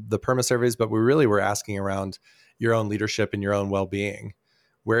 either the PERMA surveys, but we really were asking around your own leadership and your own well-being.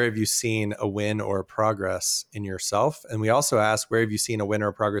 Where have you seen a win or a progress in yourself? And we also asked, where have you seen a win or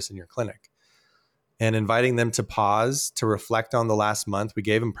a progress in your clinic? And inviting them to pause, to reflect on the last month. We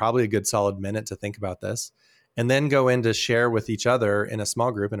gave them probably a good solid minute to think about this, and then go in to share with each other in a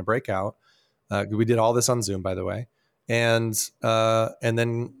small group, in a breakout. We did all this on Zoom, by the way. And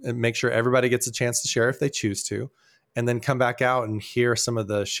then make sure everybody gets a chance to share if they choose to, and then come back out and hear some of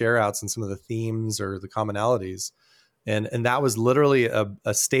the share outs and some of the themes or the commonalities. And that was literally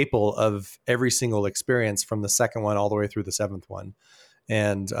a staple of every single experience from the second one all the way through the seventh one.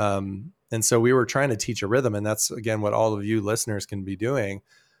 And so we were trying to teach a rhythm, and that's, again, what all of you listeners can be doing.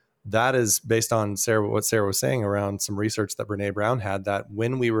 That is based on what Sarah was saying around some research that Brene Brown had, that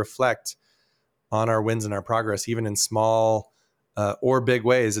when we reflect on our wins and our progress, even in small or big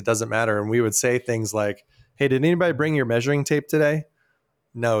ways, it doesn't matter. And we would say things like, hey, did anybody bring your measuring tape today?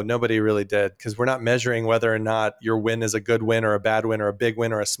 No, nobody really did, because we're not measuring whether or not your win is a good win or a bad win or a big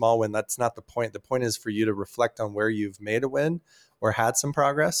win or a small win. That's not the point. The point is for you to reflect on where you've made a win or had some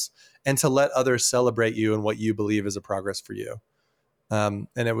progress, and to let others celebrate you and what you believe is a progress for you. And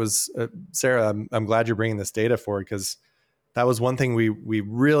it was, Sarah, I'm glad you're bringing this data forward, because that was one thing we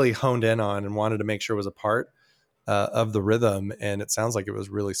really honed in on and wanted to make sure was a part of the rhythm. And it sounds like it was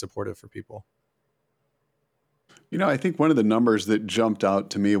really supportive for people. I think one of the numbers that jumped out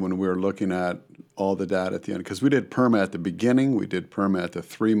to me when we were looking at all the data at the end, because we did PERMA at the beginning, we did PERMA at the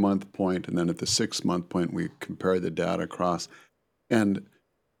 3-month point, and then at the 6-month point, we compared the data across. And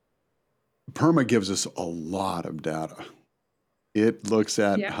PERMA gives us a lot of data. It looks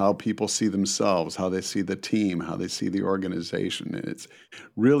at how people see themselves, how they see the team, how they see the organization. And it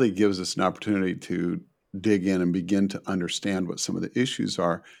really gives us an opportunity to dig in and begin to understand what some of the issues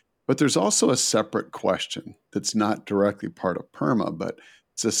are. But there's also a separate question that's not directly part of PERMA, but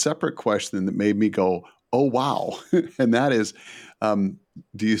it's a separate question that made me go, oh, wow. And that is,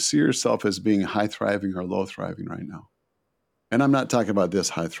 do you see yourself as being high thriving or low thriving right now? And I'm not talking about this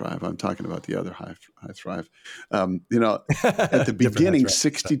high thrive. I'm talking about the other high thrive. At the beginning,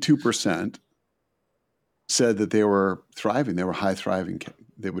 62% said that they were thriving. They were high thriving.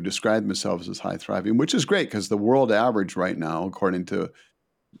 They would describe themselves as high thriving, which is great, because the world average right now, according to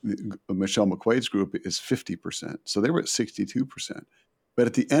Michelle McQuaid's group, is 50%. So they were at 62%. But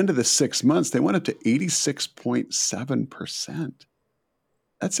at the end of the 6 months, they went up to 86.7%.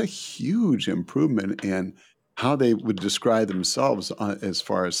 That's a huge improvement in how they would describe themselves as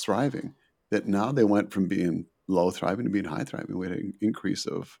far as thriving, that now they went from being low thriving to being high thriving. We had an increase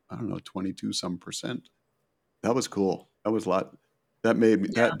of, 22% That was cool. That was a lot. That made me,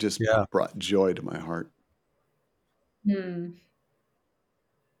 that just brought joy to my heart. Hmm.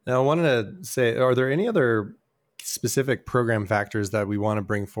 Now, I wanted to say, are there any other specific program factors that we want to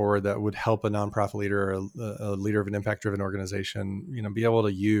bring forward that would help a nonprofit leader or a leader of an impact-driven organization, be able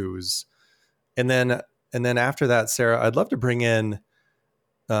to use? And then after that, Sarah, I'd love to bring in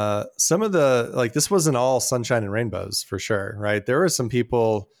some of the, this wasn't all sunshine and rainbows for sure, right? There were some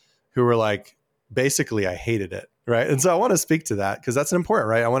people who were like, basically, I hated it, Right. And so I want to speak to that because that's important,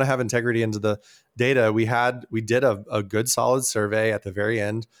 right? I want to have integrity into the data. We did a good solid survey at the very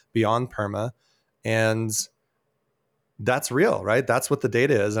end beyond PERMA, and that's real, right? That's what the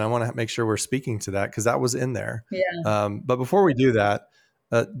data is. And I want to make sure we're speaking to that because that was in there. Yeah. But before we do that,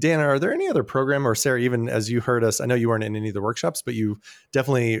 Dan, are there any other program, or Sarah, even as you heard us, I know you weren't in any of the workshops, but you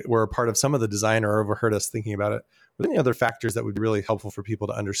definitely were a part of some of the design or overheard us thinking about it. Were there any other factors that would be really helpful for people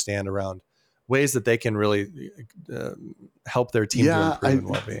to understand around ways that they can really help their team to improve in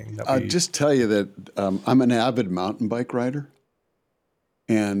well-being? I'll just tell you that I'm an avid mountain bike rider,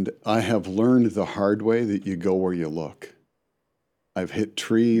 and I have learned the hard way that you go where you look. I've hit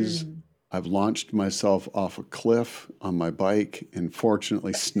trees. I've launched myself off a cliff on my bike and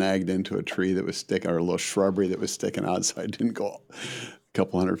fortunately snagged into a tree that was sticking, or a little shrubbery that was sticking out, so I didn't go a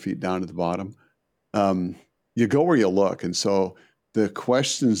couple 100 feet down to the bottom. You go where you look. And so the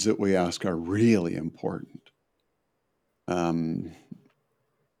questions that we ask are really important.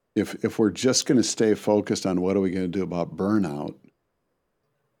 If we're just going to stay focused on what are we going to do about burnout,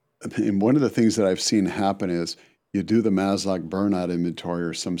 and one of the things that I've seen happen is you do the Maslow burnout inventory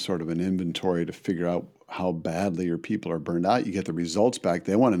or some sort of an inventory to figure out how badly your people are burned out. You get the results back.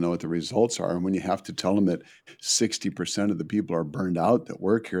 They want to know what the results are. And when you have to tell them that 60% of the people are burned out that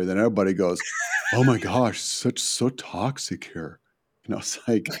work here, then everybody goes, oh my gosh, so toxic here. It's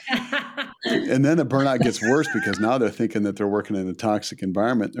like, and then the burnout gets worse because now they're thinking that they're working in a toxic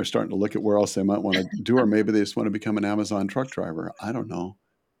environment. They're starting to look at where else they might want to do, or maybe they just want to become an Amazon truck driver. I don't know.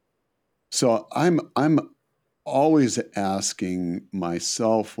 So I'm always asking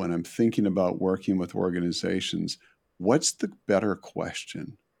myself when I'm thinking about working with organizations, what's the better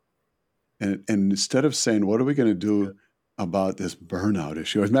question? And instead of saying, what are we going to do about this burnout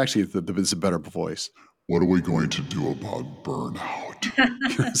issue? It's actually, it's a better voice. What are we going to do about burnout?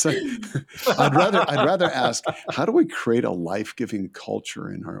 I'd rather ask, how do we create a life-giving culture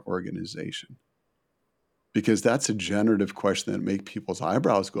in our organization? Because that's a generative question that makes people's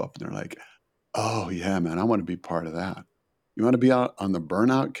eyebrows go up and they're like, oh yeah, man, I want to be part of that. You want to be out on the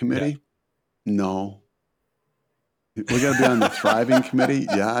burnout committee? Yeah. No. We're going to be on the thriving committee?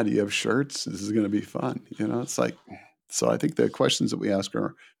 Yeah. Do you have shirts? This is going to be fun. It's like, so I think the questions that we ask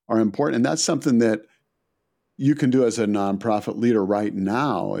are important. And that's something that you can do as a nonprofit leader right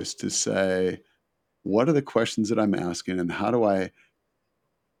now, is to say, what are the questions that I'm asking, and how do I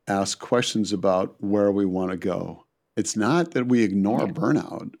ask questions about where we want to go? It's not that we ignore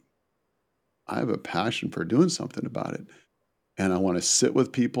burnout. I have a passion for doing something about it. And I want to sit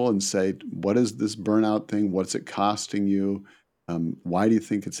with people and say, what is this burnout thing? What's it costing you? Why do you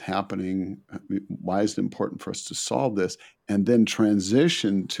think it's happening? Why is it important for us to solve this? And then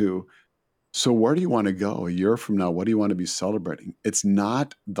transition to, so where do you want to go a year from now? What do you want to be celebrating? It's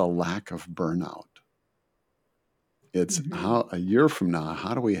not the lack of burnout. It's how a year from now,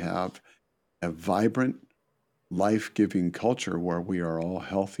 how do we have a vibrant, life-giving culture where we are all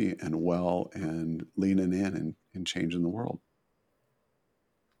healthy and well and leaning in and changing the world.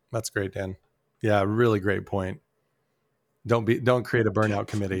 That's great, Dan. Yeah, really great point. Don't create a burnout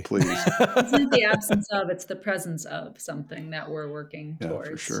committee, please. It's not the absence of, it's the presence of something that we're working towards.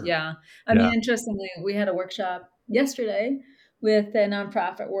 For sure. Yeah. I mean, interestingly, we had a workshop yesterday with a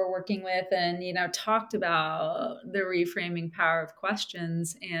nonprofit we're working with, and, talked about the reframing power of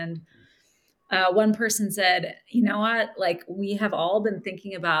questions. And one person said, you know what, like, we have all been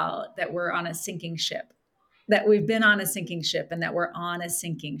thinking about that we're on a sinking ship, that we've been on a sinking ship, and that we're on a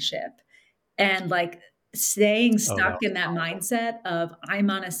sinking ship. And like staying stuck in that mindset of I'm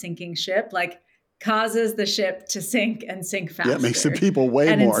on a sinking ship, like, causes the ship to sink and sink faster. Yeah, it makes the people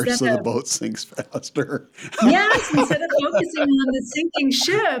weigh more, so the boat sinks faster. Yes, instead of focusing on the sinking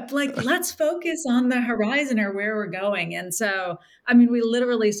ship, like, let's focus on the horizon or where we're going. And so, I mean, we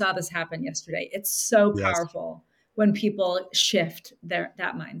literally saw this happen yesterday. It's so powerful when people shift that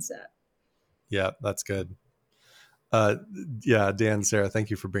mindset. Yeah, that's good. Dan, Sarah, thank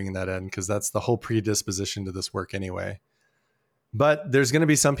you for bringing that in, because that's the whole predisposition to this work anyway. But there's going to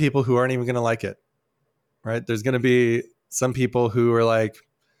be some people who aren't even going to like it, right? There's going to be some people who are like,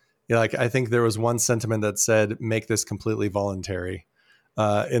 I think there was one sentiment that said, make this completely voluntary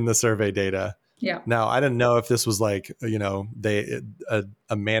in the survey data. Yeah. Now, I didn't know if this was like,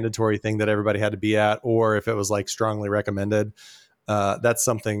 a mandatory thing that everybody had to be at, or if it was like strongly recommended. That's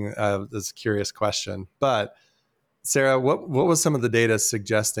something that's a curious question. But Sarah, what was some of the data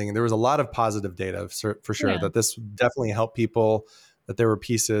suggesting? There was a lot of positive data for sure, that this definitely helped people, that there were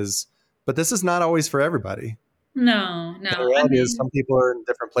pieces, but this is not always for everybody. No. The reality is some people are in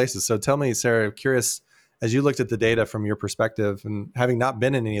different places. So tell me, Sarah, I'm curious, as you looked at the data from your perspective and having not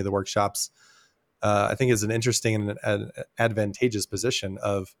been in any of the workshops, I think is an interesting and an advantageous position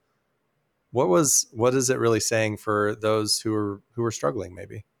of what is it really saying for those who are struggling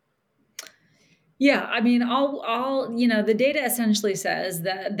maybe? Yeah, I mean, all the data essentially says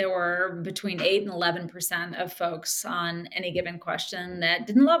that there were between 8 and 11% of folks on any given question that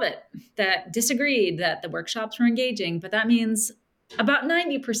didn't love it, that disagreed, that the workshops were engaging. But that means about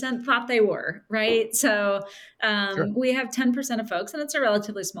 90% thought they were, right? So Sure. we have 10% of folks, and it's a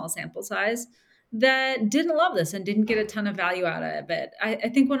relatively small sample size, that didn't love this and didn't get a ton of value out of it. I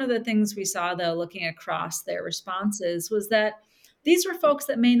think one of the things we saw, though, looking across their responses was that these were folks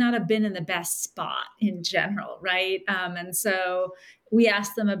that may not have been in the best spot in general, right? And so we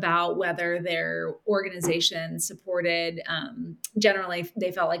asked them about whether their organization supported, generally,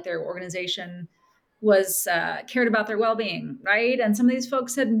 they felt like their organization was cared about their well-being, right? And some of these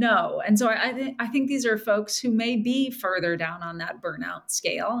folks said no. And so I think these are folks who may be further down on that burnout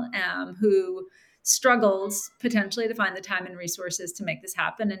scale, who struggled potentially to find the time and resources to make this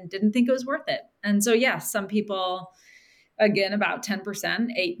happen and didn't think it was worth it. And so, yes, some people, again, about 10%,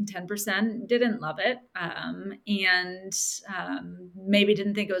 8 and 10% didn't love it, and maybe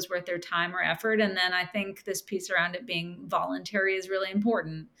didn't think it was worth their time or effort. And then I think this piece around it being voluntary is really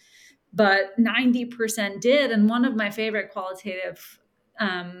important. But 90% did. And one of my favorite qualitative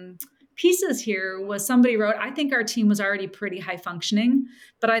pieces here was somebody wrote, I think our team was already pretty high functioning,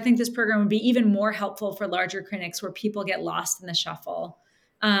 but I think this program would be even more helpful for larger clinics where people get lost in the shuffle.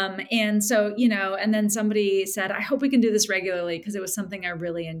 And so, and then somebody said, I hope we can do this regularly because it was something I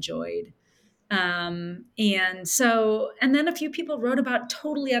really enjoyed. And then a few people wrote about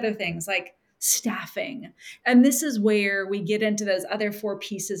totally other things like staffing. And this is where we get into those other 4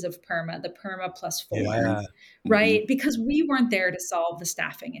 pieces of PERMA, the PERMA plus 4, Yeah. right? Mm-hmm. Because we weren't there to solve the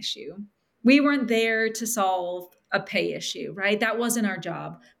staffing issue. We weren't there to solve a pay issue, right? That wasn't our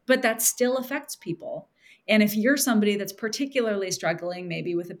job, but that still affects people. And if you're somebody that's particularly struggling,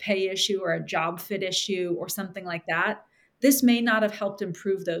 maybe with a pay issue or a job fit issue or something like that, this may not have helped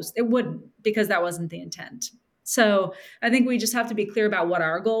improve those. It wouldn't, because that wasn't the intent. So I think we just have to be clear about what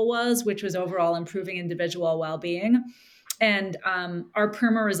our goal was, which was overall improving individual well-being. And our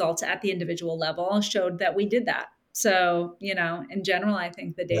PERMA results at the individual level showed that we did that. So, in general, I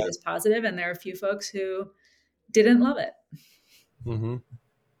think the data is positive, and there are a few folks who didn't love it. Mm-hmm.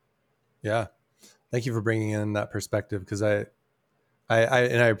 Yeah. Thank you for bringing in that perspective, because I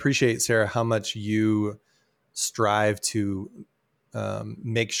appreciate, Sarah, how much you strive to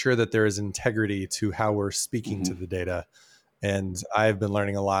make sure that there is integrity to how we're speaking Mm-hmm. to the data. And I've been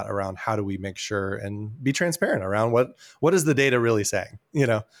learning a lot around how do we make sure and be transparent around what is the data really saying?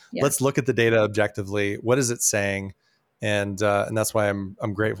 Yes. Let's look at the data objectively. What is it saying? And that's why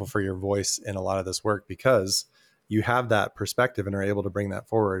I'm grateful for your voice in a lot of this work, because you have that perspective and are able to bring that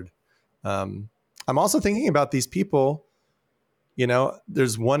forward. I'm also thinking about these people.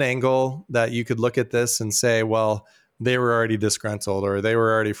 There's one angle that you could look at this and say, well, they were already disgruntled or they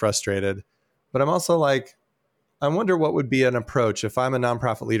were already frustrated. But I'm also like, I wonder what would be an approach if I'm a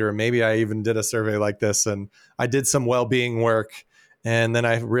nonprofit leader. Maybe I even did a survey like this and I did some well-being work, and then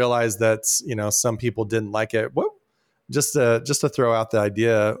I realized that some people didn't like it. What just to throw out the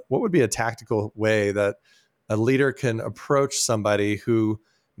idea, what would be a tactical way that a leader can approach somebody who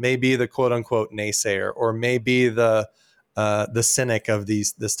may be the quote unquote naysayer, or may be the cynic of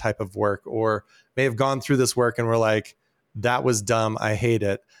this type of work, or may have gone through this work and were like, that was dumb, I hate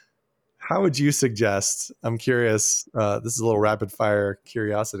it. How would you suggest, I'm curious, this is a little rapid fire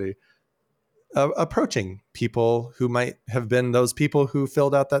curiosity, approaching people who might have been those people who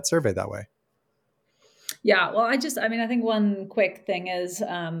filled out that survey that way? Yeah, well, I think one quick thing is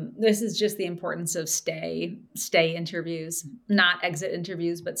this is just the importance of stay interviews, not exit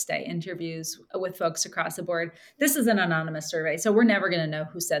interviews, but stay interviews with folks across the board. This is an anonymous survey, so we're never going to know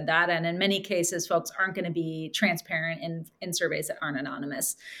who said that. And in many cases, folks aren't going to be transparent in surveys that aren't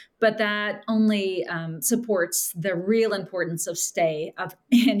anonymous. But that only supports the real importance of stay, of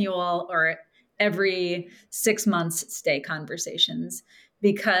annual or every 6 months stay conversations.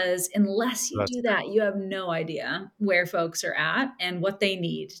 Because unless you do that, you have no idea where folks are at and what they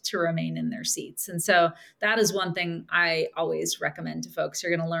need to remain in their seats. And so that is one thing I always recommend to folks.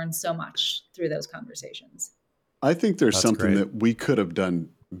 You're going to learn so much through those conversations. I think there's That's something great. that we could have done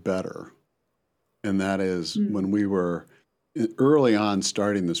better. And that is when we were early on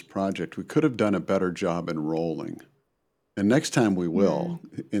starting this project, we could have done a better job enrolling. And next time we will,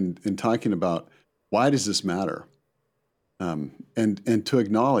 in talking about why does this matter? And to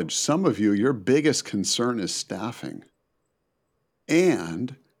acknowledge, some of you, your biggest concern is staffing.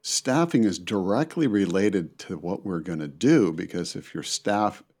 And staffing is directly related to what we're going to do, because if your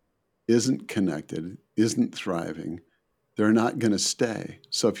staff isn't connected, isn't thriving, they're not going to stay.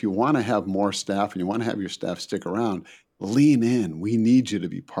 So if you want to have more staff and you want to have your staff stick around, lean in. We need you to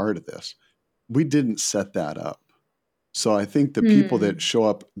be part of this. We didn't set that up. So I think the people that show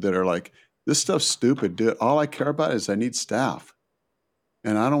up that are like, this stuff's stupid, dude. All I care about is I need staff.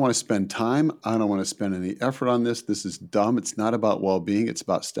 And I don't want to spend time. I don't want to spend any effort on this. This is dumb. It's not about well-being. It's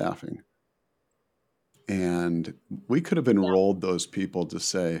about staffing. And we could have enrolled those people to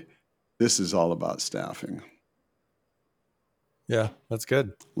say, this is all about staffing. Yeah, that's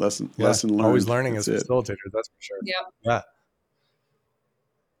good. Lesson learned. Always learning as facilitators, that's for sure. Yeah.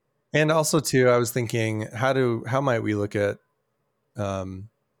 And also too, I was thinking, how might we look at, I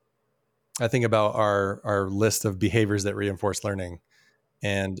think about our list of behaviors that reinforce learning,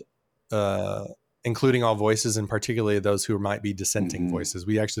 and including all voices, and particularly those who might be dissenting voices.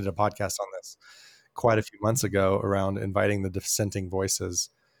 We actually did a podcast on this quite a few months ago around inviting the dissenting voices,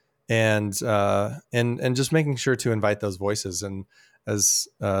 and just making sure to invite those voices. And as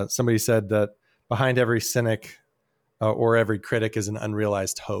somebody said, that behind every cynic or every critic is an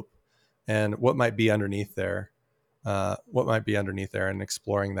unrealized hope. And what might be underneath there, and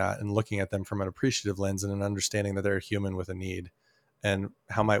exploring that and looking at them from an appreciative lens and an understanding that they're a human with a need, and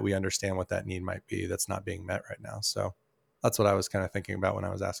how might we understand what that need might be that's not being met right now. So that's what I was kind of thinking about when I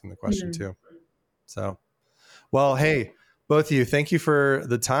was asking the question too. So, well, hey, both of you, thank you for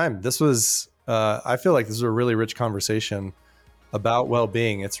the time. This was, I feel like this was a really rich conversation about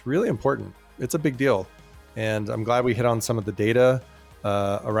well-being. It's really important. It's a big deal. And I'm glad we hit on some of the data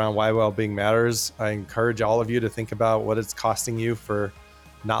around why well-being matters. I encourage all of you to think about what it's costing you for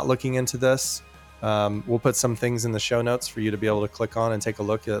not looking into this. We'll put some things in the show notes for you to be able to click on and take a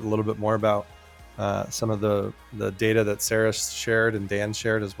look at a little bit more about some of the data that Sarah shared and Dan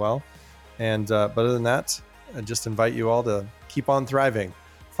shared as well. And but other than that, I just invite you all to keep on thriving.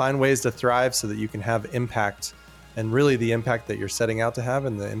 Find ways to thrive so that you can have impact, and really the impact that you're setting out to have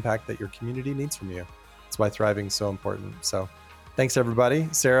and the impact that your community needs from you. That's why thriving is so important. So thanks, everybody.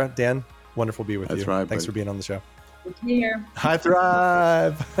 Sarah, Dan, wonderful to be with you. Thanks for being on the show. Good to be here. High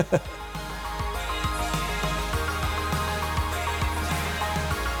thrive.